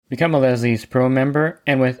Become a Leslie's Pro member,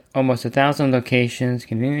 and with almost 1,000 locations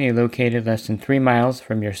conveniently located less than 3 miles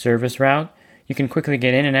from your service route, you can quickly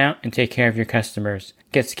get in and out and take care of your customers.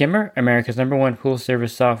 Get Skimmer, America's #1 pool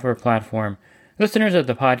service software platform. Listeners of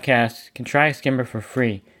the podcast can try Skimmer for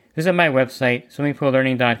free. Visit my website,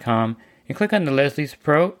 swimmingpoollearning.com, and click on the Leslie's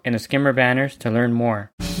Pro and the Skimmer banners to learn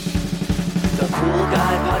more. The Pool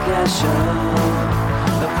Guy Podcast Show.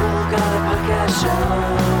 The Pool Guy Podcast Show.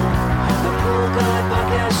 The Pool Guy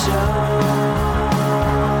Podcast Show.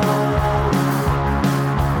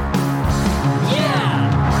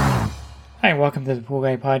 Yeah! Hi, welcome to the Pool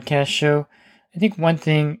Guy Podcast Show. I think one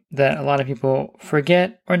thing that a lot of people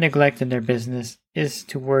forget or neglect in their business is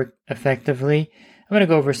to work effectively. I'm going to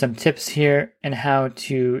go over some tips here and how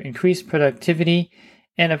to increase productivity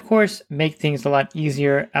and, of course, make things a lot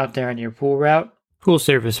easier out there on your pool route. Pool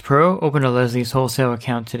Service Pro. Open a Leslie's wholesale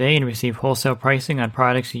account today and receive wholesale pricing on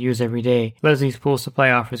products you use every day. Leslie's Pool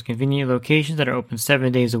Supply offers convenient locations that are open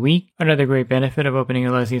 7 days a week. Another great benefit of opening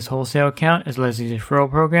a Leslie's wholesale account is Leslie's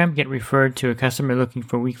referral program. Get referred to a customer looking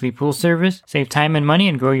for weekly pool service. Save time and money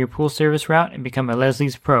and grow your pool service route and become a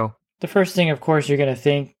Leslie's Pro. The first thing, of course, you're going to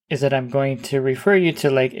think is that I'm going to refer you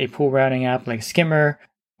to like a pool routing app like Skimmer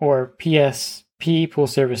or PSP, Pool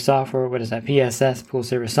Service Software. What is that? PSS, Pool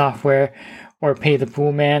Service Software, or Pay the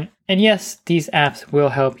Pool Man. And yes, these apps will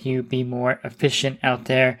help you be more efficient out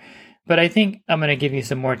there. But I think I'm going to give you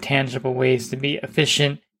some more tangible ways to be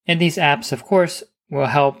efficient. And these apps, of course, will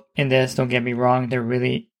help in this. Don't get me wrong. They're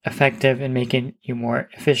really effective in making you more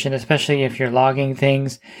efficient, especially if you're logging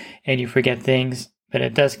things and you forget things. But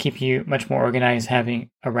it does keep you much more organized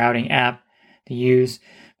having a routing app to use.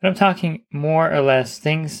 But I'm talking more or less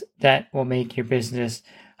things that will make your business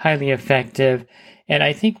highly effective. And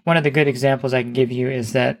I think one of the good examples I can give you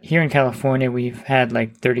is that here in California, we've had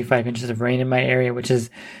like 35 inches of rain in my area, which is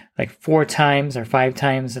like 4 times or 5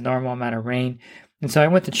 times the normal amount of rain. And so I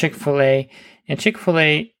went to Chick-fil-A, and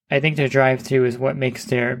Chick-fil-A, I think their drive-thru is what makes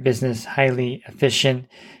their business highly efficient.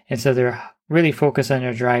 And so they're really focused on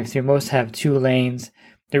their drive-thru. Most have 2 lanes.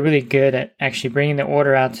 They're really good at actually bringing the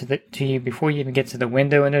order out to you before you even get to the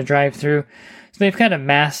window in their drive-thru. So they've kind of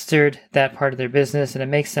mastered that part of their business, and it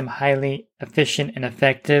makes them highly efficient and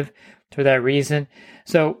effective for that reason.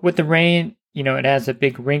 So with the rain, it adds a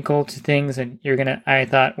big wrinkle to things, and I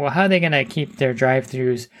thought, well, how are they going to keep their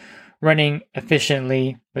drive-thrus running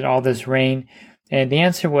efficiently with all this rain? And the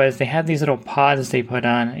answer was they have these little pods they put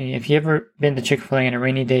on. And if you've ever been to Chick-fil-A on a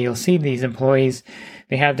rainy day, you'll see these employees.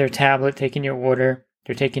 They have their tablet taking your order.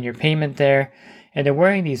 They're taking your payment there, and they're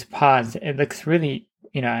wearing these pods. It looks really,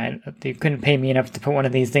 they couldn't pay me enough to put one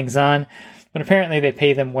of these things on, but apparently they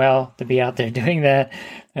pay them well to be out there doing that.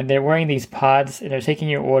 And they're wearing these pods, and they're taking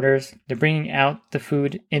your orders. They're bringing out the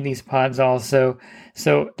food in these pods also.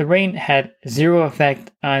 So the rain had zero effect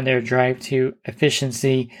on their drive-to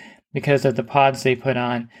efficiency because of the pods they put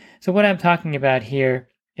on. So what I'm talking about here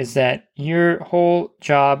is that your whole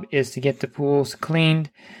job is to get the pools cleaned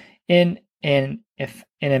in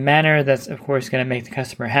a manner that's, of course, going to make the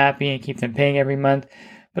customer happy and keep them paying every month,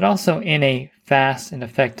 but also in a fast and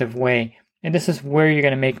effective way. And this is where you're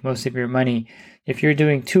going to make most of your money. If you're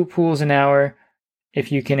doing 2 pools an hour,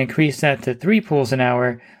 if you can increase that to 3 pools an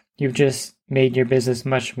hour, you've just made your business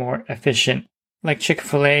much more efficient. Like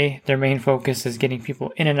Chick-fil-A, their main focus is getting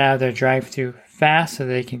people in and out of their drive-thru fast so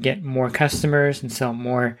they can get more customers and sell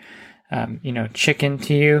more, chicken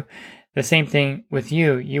to you. The same thing with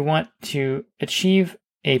you. You want to achieve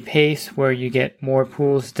a pace where you get more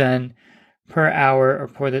pools done per hour or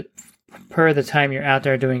per the time you're out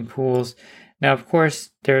there doing pools. Now, of course,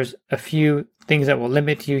 there's a few things that will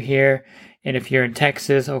limit you here. And if you're in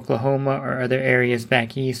Texas, Oklahoma, or other areas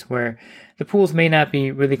back east where the pools may not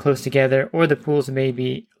be really close together, or the pools may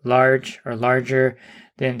be large or larger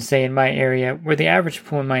than, say, in my area, where the average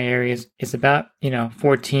pool in my area is about,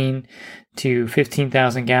 14 to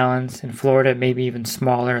 15,000 gallons. In Florida, maybe even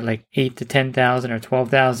smaller, like 8 to 10,000 or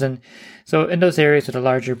 12,000. So in those areas with the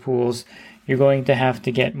larger pools, you're going to have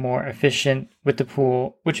to get more efficient with the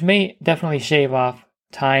pool, which may definitely shave off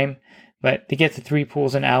time, but to get to 3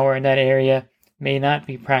 pools an hour in that area may not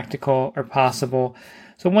be practical or possible.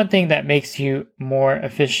 So one thing that makes you more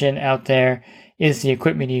efficient out there is the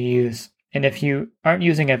equipment you use. And if you aren't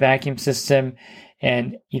using a vacuum system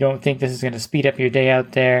and you don't think this is going to speed up your day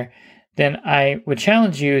out there, then I would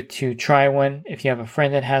challenge you to try one. If you have a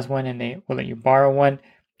friend that has one and they will let you borrow one,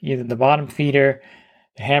 either the bottom feeder,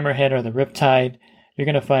 the hammerhead, or the riptide, you're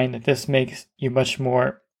going to find that this makes you much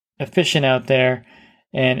more efficient out there,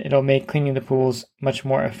 and it'll make cleaning the pools much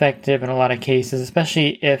more effective in a lot of cases,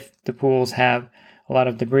 especially if the pools have a lot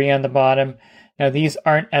of debris on the bottom. Now, these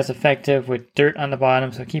aren't as effective with dirt on the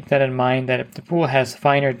bottom, so keep that in mind that if the pool has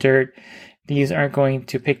finer dirt, these aren't going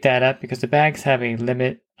to pick that up because the bags have a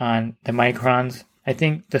limit on the microns. I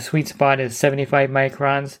think the sweet spot is 75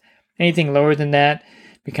 microns. Anything lower than that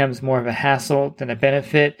becomes more of a hassle than a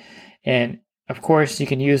benefit. And of course, you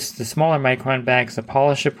can use the smaller micron bags to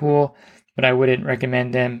polish a pool, but I wouldn't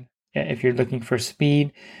recommend them if you're looking for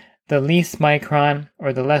speed. The least micron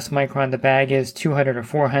or the less micron the bag is, 200 or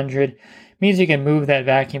 400, means you can move that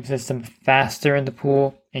vacuum system faster in the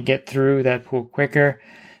pool and get through that pool quicker.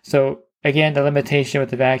 So again, the limitation with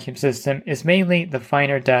the vacuum system is mainly the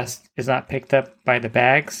finer dust is not picked up by the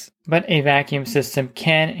bags, but a vacuum system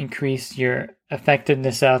can increase your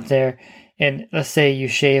effectiveness out there. And let's say you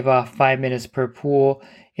shave off 5 minutes per pool.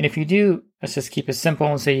 And if you do, let's just keep it simple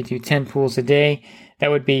and say you do 10 pools a day, that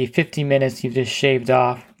would be 50 minutes you've just shaved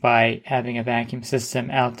off by having a vacuum system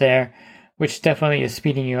out there, which definitely is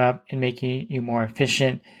speeding you up and making you more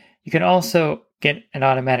efficient. You can also get an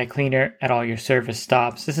automatic cleaner at all your service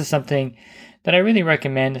stops. This is something that I really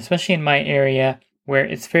recommend, especially in my area where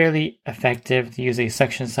it's fairly effective to use a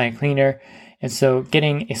suction side cleaner. And so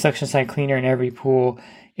getting a suction side cleaner in every pool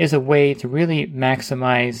is a way to really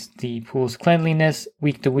maximize the pool's cleanliness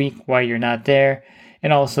week to week while you're not there,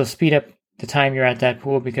 and also speed up the time you're at that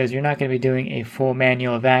pool because you're not going to be doing a full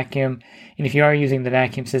manual vacuum. And if you are using the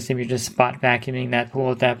vacuum system, you're just spot vacuuming that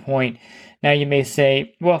pool at that point. Now you may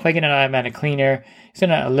say, well, if I get an automatic cleaner, it's going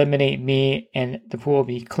to eliminate me and the pool will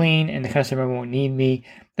be clean and the customer won't need me.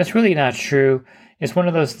 That's really not true. It's one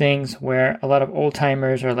of those things where a lot of old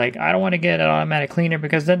timers are like, I don't want to get an automatic cleaner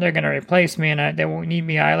because then they're going to replace me and they won't need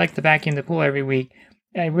me. I like to vacuum the pool every week.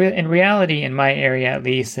 In reality, in my area at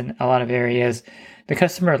least, in a lot of areas, the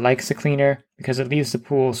customer likes a cleaner because it leaves the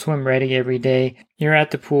pool swim ready every day. You're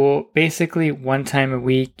at the pool basically one time a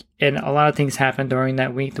week, and a lot of things happen during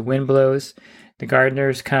that week. The wind blows, the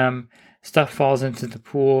gardeners come, stuff falls into the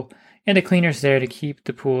pool, and the cleaner's there to keep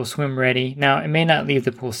the pool swim ready. Now, it may not leave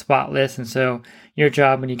the pool spotless, and so your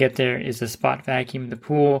job when you get there is to spot vacuum the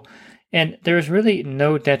pool. And there's really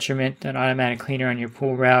no detriment to an automatic cleaner on your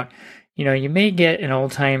pool route. You know, you may get an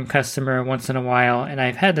old-time customer once in a while, and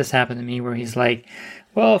I've had this happen to me where he's like,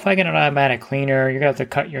 well, if I get an automatic cleaner, you're going to have to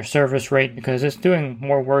cut your service rate because it's doing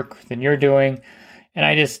more work than you're doing. And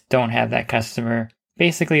I just don't have that customer.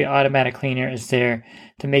 Basically, automatic cleaner is there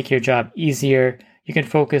to make your job easier. You can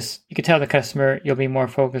tell the customer you'll be more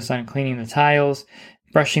focused on cleaning the tiles,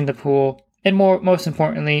 brushing the pool, and most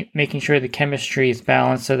importantly, making sure the chemistry is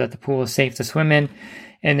balanced so that the pool is safe to swim in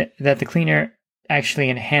and that the cleaner actually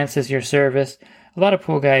enhances your service. A lot of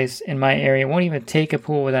pool guys in my area won't even take a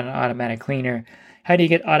pool without an automatic cleaner. How do you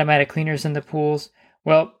get automatic cleaners in the pools?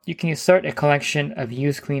 Well, you can start a collection of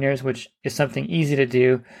used cleaners, which is something easy to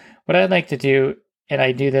do. What I like to do, and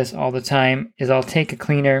I do this all the time, is I'll take a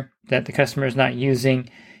cleaner that the customer is not using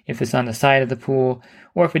if it's on the side of the pool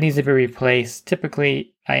or if it needs to be replaced.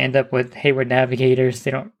 Typically, I end up with Hayward Navigators.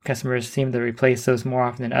 Customers seem to replace those more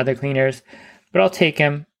often than other cleaners. But I'll take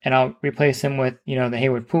them and I'll replace them with, the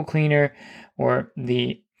Hayward Pool Cleaner or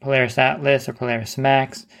the Polaris Atlas or Polaris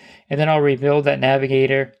Max. And then I'll rebuild that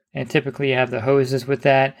Navigator. And typically you have the hoses with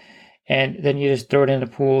that. And then you just throw it in a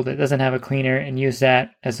pool that doesn't have a cleaner and use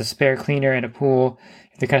that as a spare cleaner in a pool.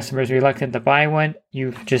 If the customer is reluctant to buy one,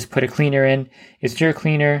 you just put a cleaner in. It's your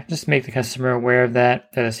cleaner. Just make the customer aware of that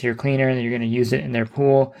it's your cleaner and you're going to use it in their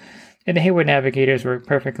pool. And the Hayward Navigators work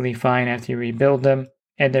perfectly fine after you rebuild them.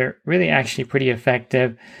 And they're really actually pretty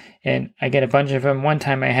effective. And I get a bunch of them. One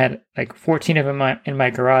time I had like 14 of them in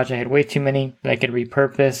my garage. I had way too many that I could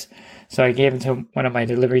repurpose. So I gave them to one of my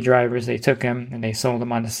delivery drivers. They took them and they sold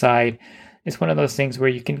them on the side. It's one of those things where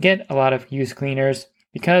you can get a lot of used cleaners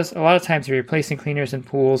because a lot of times you're replacing cleaners in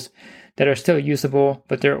pools that are still usable,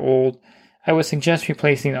 but they're old. I would suggest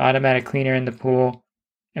replacing the automatic cleaner in the pool,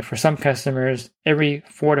 and for some customers, every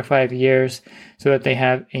 4 to 5 years so that they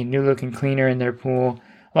have a new looking cleaner in their pool.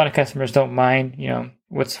 A lot of customers don't mind,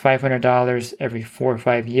 what's $500 every 4 or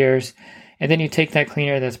 5 years. And then you take that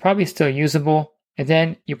cleaner that's probably still usable, and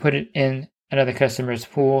then you put it in another customer's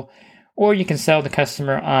pool. Or you can sell the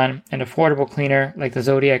customer on an affordable cleaner like the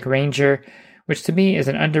Zodiac Ranger, which to me is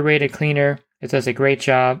an underrated cleaner. It does a great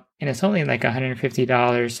job, and it's only like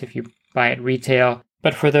 $150 if you buy it retail.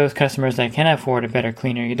 But for those customers that can afford a better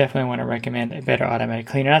cleaner, you definitely want to recommend a better automatic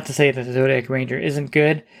cleaner. Not to say that the Zodiac Ranger isn't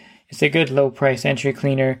good. It's a good low price entry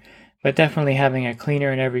cleaner, but definitely having a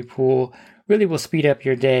cleaner in every pool really will speed up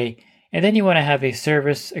your day. And then you want to have a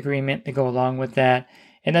service agreement to go along with that.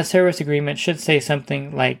 And that service agreement should say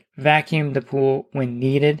something like vacuum the pool when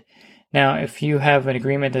needed. Now, if you have an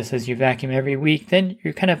agreement that says you vacuum every week, then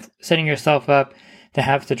you're kind of setting yourself up to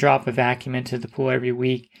have to drop a vacuum into the pool every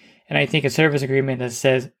week. And I think a service agreement that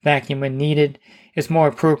says vacuum when needed is more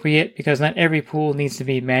appropriate because not every pool needs to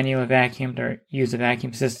be manually vacuumed or use a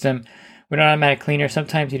vacuum system. With an automatic cleaner,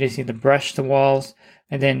 sometimes you just need to brush the walls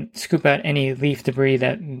and then scoop out any leaf debris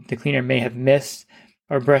that the cleaner may have missed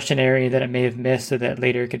or brush an area that it may have missed so that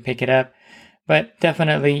later it could pick it up. But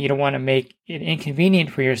definitely you don't want to make it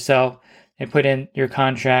inconvenient for yourself and put in your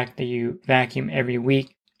contract that you vacuum every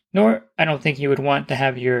week. Nor I don't think you would want to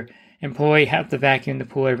have your employee have to vacuum the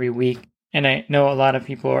pool every week. And I know a lot of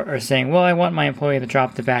people are saying, well, I want my employee to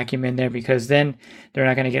drop the vacuum in there because then they're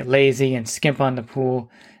not going to get lazy and skimp on the pool.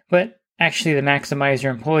 But actually, to maximize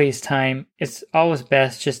your employee's time, it's always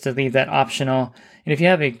best just to leave that optional. And if you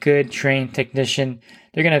have a good trained technician,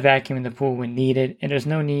 they're going to vacuum the pool when needed. And there's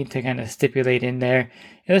no need to kind of stipulate in there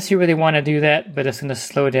unless you really want to do that, but it's going to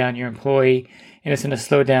slow down your employee and it's going to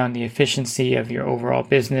slow down the efficiency of your overall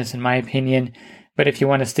business, in my opinion. But if you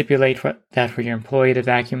want to stipulate that for your employee to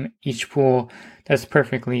vacuum each pool, that's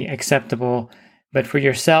perfectly acceptable. But for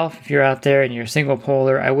yourself, if you're out there and you're a single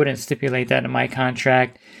poler, I wouldn't stipulate that in my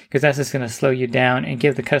contract because that's just going to slow you down and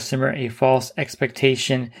give the customer a false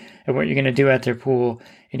expectation of what you're going to do at their pool.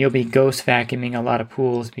 And you'll be ghost vacuuming a lot of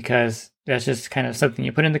pools because that's just kind of something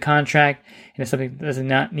you put in the contract and it's something that does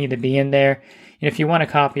not need to be in there. And if you want a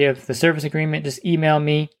copy of the service agreement, just email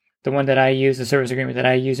me. The one that I use, the service agreement that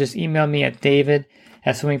I use, just email me at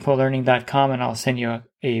david@swimmingpoollearning.com and I'll send you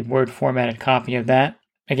a Word formatted copy of that.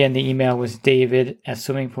 Again, the email was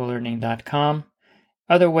david@swimmingpoollearning.com.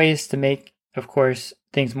 Other ways to make, of course,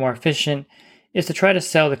 things more efficient is to try to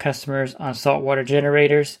sell the customers on saltwater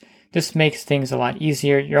generators. This makes things a lot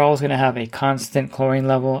easier. You're always going to have a constant chlorine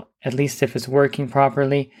level, at least if it's working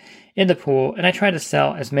properly, in the pool. And I try to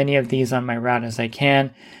sell as many of these on my route as I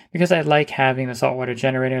can because I like having the saltwater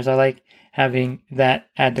generators. I like having that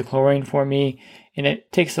add the chlorine for me. And it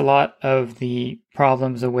takes a lot of the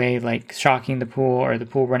problems away, like shocking the pool or the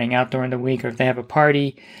pool running out during the week, or if they have a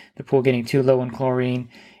party, the pool getting too low in chlorine.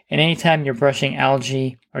 And anytime you're brushing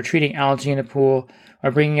algae or treating algae in the pool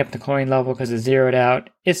or bringing up the chlorine level because it's zeroed out,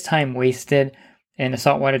 it's time wasted. And a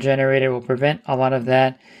saltwater generator will prevent a lot of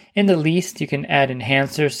that. In the least, you can add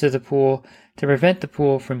enhancers to the pool to prevent the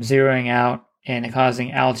pool from zeroing out and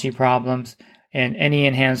causing algae problems. And any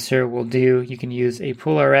enhancer will do. You can use a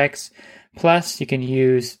PoolRx. Plus, you can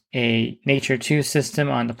use a Nature 2 system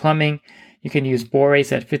on the plumbing. You can use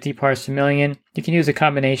borates at 50 parts per million. You can use a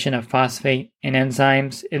combination of phosphate and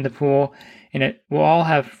enzymes in the pool. And it will all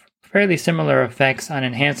have fairly similar effects on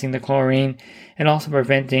enhancing the chlorine and also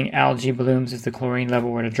preventing algae blooms if the chlorine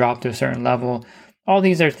level were to drop to a certain level. All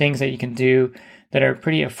these are things that you can do that are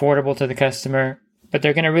pretty affordable to the customer, but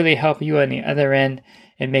they're going to really help you on the other end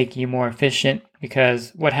and make you more efficient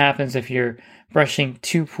because what happens if you're brushing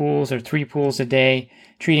 2 pools or 3 pools a day,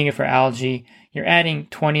 treating it for algae, you're adding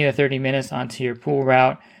 20 to 30 minutes onto your pool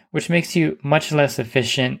route, which makes you much less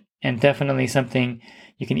efficient and definitely something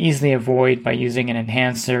you can easily avoid by using an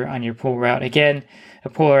enhancer on your pool route. Again, a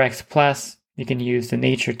PoolRx Plus, you can use the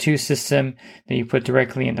Nature 2 system that you put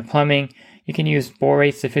directly in the plumbing. You can use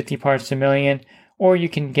borates to 50 parts per million, or you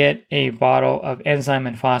can get a bottle of enzyme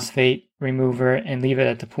and phosphate remover and leave it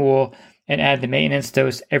at the pool and add the maintenance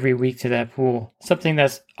dose every week to that pool. Something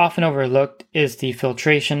that's often overlooked is the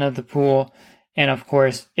filtration of the pool. And of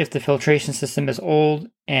course, if the filtration system is old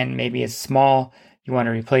and maybe it's small, you want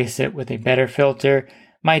to replace it with a better filter.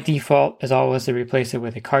 My default is always to replace it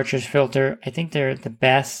with a cartridge filter. I think they're the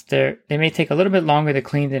best. They may take a little bit longer to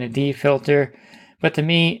clean than a D filter, but to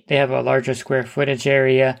me, they have a larger square footage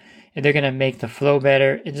area and they're going to make the flow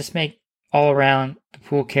better and just make all around the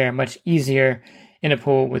pool care much easier in a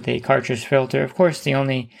pool with a cartridge filter. Of course, the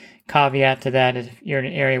only caveat to that is if you're in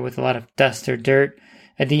an area with a lot of dust or dirt,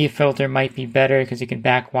 a D filter might be better because you can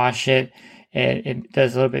backwash it. It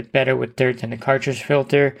does a little bit better with dirt than the cartridge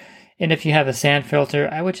filter. And if you have a sand filter,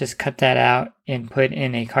 I would just cut that out and put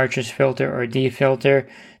in a cartridge filter or a D filter.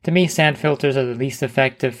 To me, sand filters are the least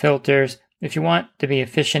effective filters. If you want to be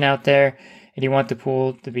efficient out there and you want the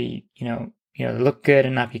pool to be, look good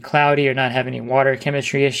and not be cloudy or not have any water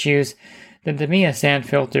chemistry issues, then to me, a sand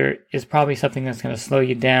filter is probably something that's going to slow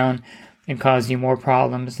you down and cause you more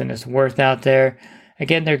problems than it's worth out there.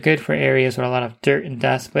 Again, they're good for areas with a lot of dirt and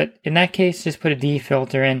dust, but in that case, just put a D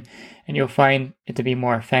filter in and you'll find it to be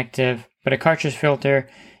more effective. But a cartridge filter,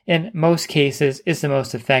 in most cases, is the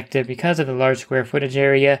most effective because of the large square footage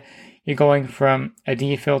area. You're going from a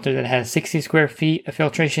D filter that has 60 square feet of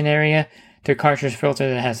filtration area to a cartridge filter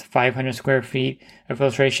that has 500 square feet of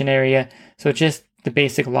filtration area. So just the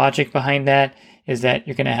basic logic behind that is that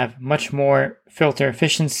you're going to have much more filter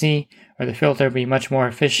efficiency, or the filter will be much more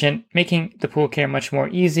efficient, making the pool care much more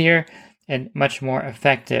easier and much more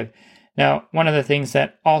effective. Now, one of the things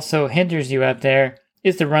that also hinders you out there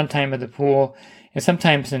is the runtime of the pool. And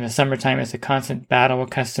sometimes in the summertime, it's a constant battle with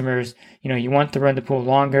customers. You want to run the pool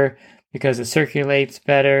longer because it circulates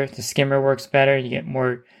better, the skimmer works better, you get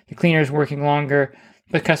more, the cleaner's working longer,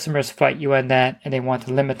 but customers fight you on that and they want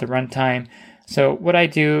to limit the runtime. So what I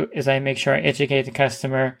do is I make sure I educate the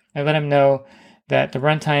customer. I let them know that the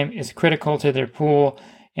runtime is critical to their pool,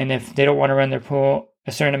 and if they don't want to run their pool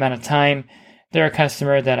a certain amount of time, they're a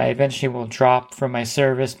customer that I eventually will drop from my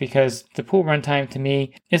service, because the pool runtime to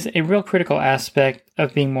me is a real critical aspect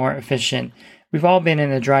of being more efficient. We've all been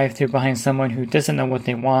in a drive-thru behind someone who doesn't know what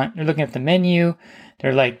they want. They're looking at the menu,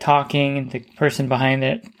 they're like talking, the person behind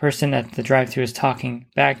it, person at the drive-thru is talking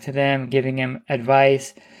back to them, giving them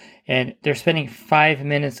advice, and they're spending 5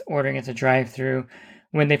 minutes ordering at the drive-thru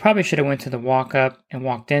when they probably should have went to the walk-up and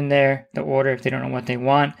walked in there to order if they don't know what they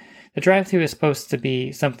want. The drive-thru is supposed to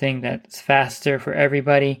be something that's faster for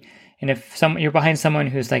everybody, and if you're behind someone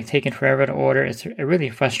who's like taking forever to order, it's a really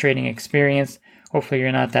frustrating experience. Hopefully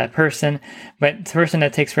you're not that person, but the person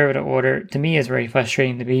that takes forever to order, to me, is very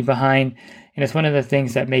frustrating to be behind, and it's one of the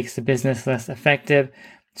things that makes the business less effective.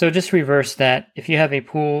 So just reverse that. If you have a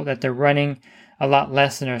pool that they're running a lot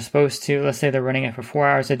less than they're supposed to, let's say they're running it for 4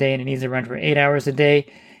 hours a day and it needs to run for 8 hours a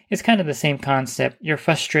day, it's kind of the same concept. You're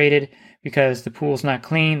frustrated because the pool's not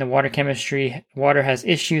clean, the water has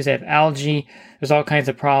issues, they have algae, there's all kinds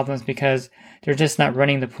of problems because they're just not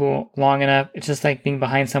running the pool long enough. It's just like being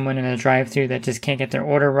behind someone in a drive-thru that just can't get their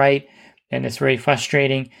order right, and it's very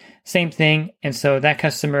frustrating. Same thing, and so that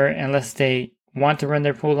customer, unless they want to run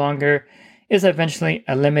their pool longer, is eventually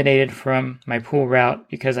eliminated from my pool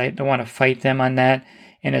route because I don't want to fight them on that,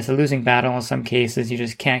 and it's a losing battle in some cases. You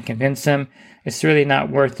just can't convince them. It's really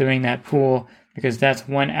not worth doing that pool because that's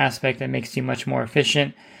one aspect that makes you much more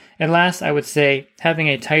efficient. And last, I would say having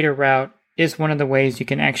a tighter route is one of the ways you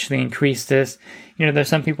can actually increase this. There's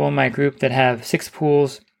some people in my group that have 6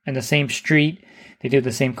 pools in the same street. They do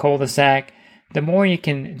the same cul-de-sac. The more you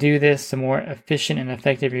can do this, the more efficient and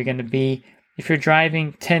effective you're going to be. If you're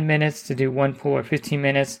driving 10 minutes to do one pool or 15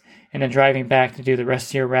 minutes and then driving back to do the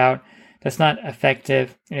rest of your route, that's not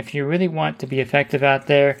effective. And if you really want to be effective out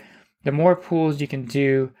there, the more pools you can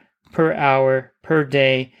do per hour, per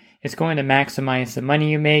day, it's going to maximize the money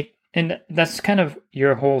you make. And that's kind of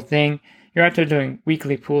your whole thing. You're out there doing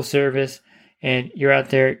weekly pool service, and you're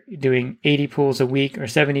out there doing 80 pools a week or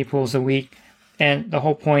 70 pools a week. And the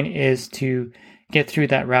whole point is to get through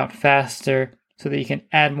that route faster so that you can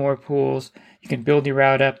add more pools. You can build your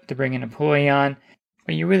route up to bring an employee on.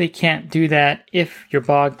 But you really can't do that if you're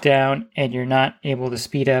bogged down and you're not able to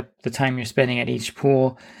speed up the time you're spending at each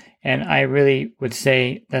pool. And I really would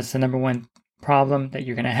say that's the number one problem that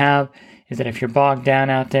you're going to have, is that if you're bogged down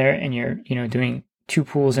out there and you're, doing 2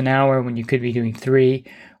 pools an hour when you could be doing 3,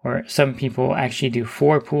 or some people actually do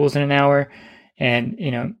 4 pools in an hour, and,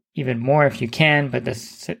 even more if you can, but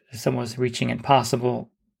that's almost reaching impossible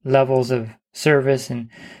levels of service and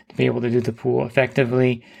to be able to do the pool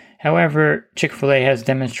effectively. However, Chick-fil-A has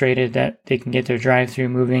demonstrated that they can get their drive-thru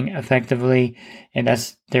moving effectively, and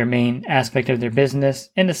that's their main aspect of their business.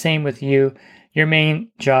 And the same with you. Your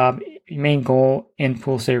main job, your main goal in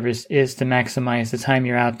pool service is to maximize the time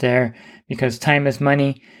you're out there, because time is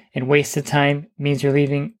money, and wasted time means you're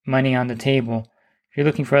leaving money on the table. If you're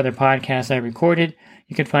looking for other podcasts I recorded,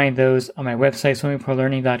 you can find those on my website,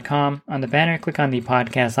 swimmingpoollearning.com. On the banner, click on the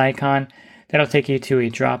podcast icon. That'll take you to a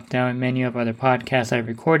drop-down menu of other podcasts I've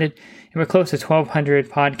recorded. And we're close to 1,200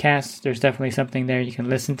 podcasts. There's definitely something there you can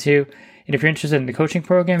listen to. And if you're interested in the coaching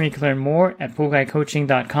program, you can learn more at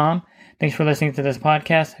poolguycoaching.com. Thanks for listening to this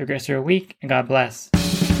podcast. Have a great rest of your week, and God bless.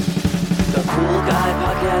 The Pool Guy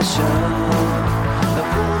Podcast Show. The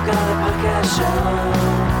Pool Guy Podcast Show.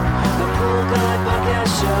 The Pool Guy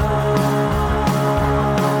Podcast Show.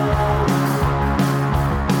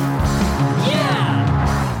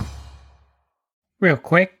 Real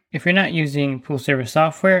quick, if you're not using pool service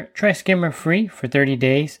software, try Skimmer free for 30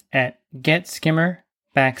 days at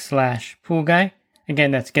getskimmer.com/poolguy.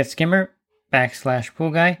 Again, that's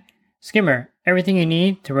getskimmer.com/poolguy. Skimmer, everything you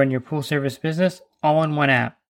need to run your pool service business all in one app.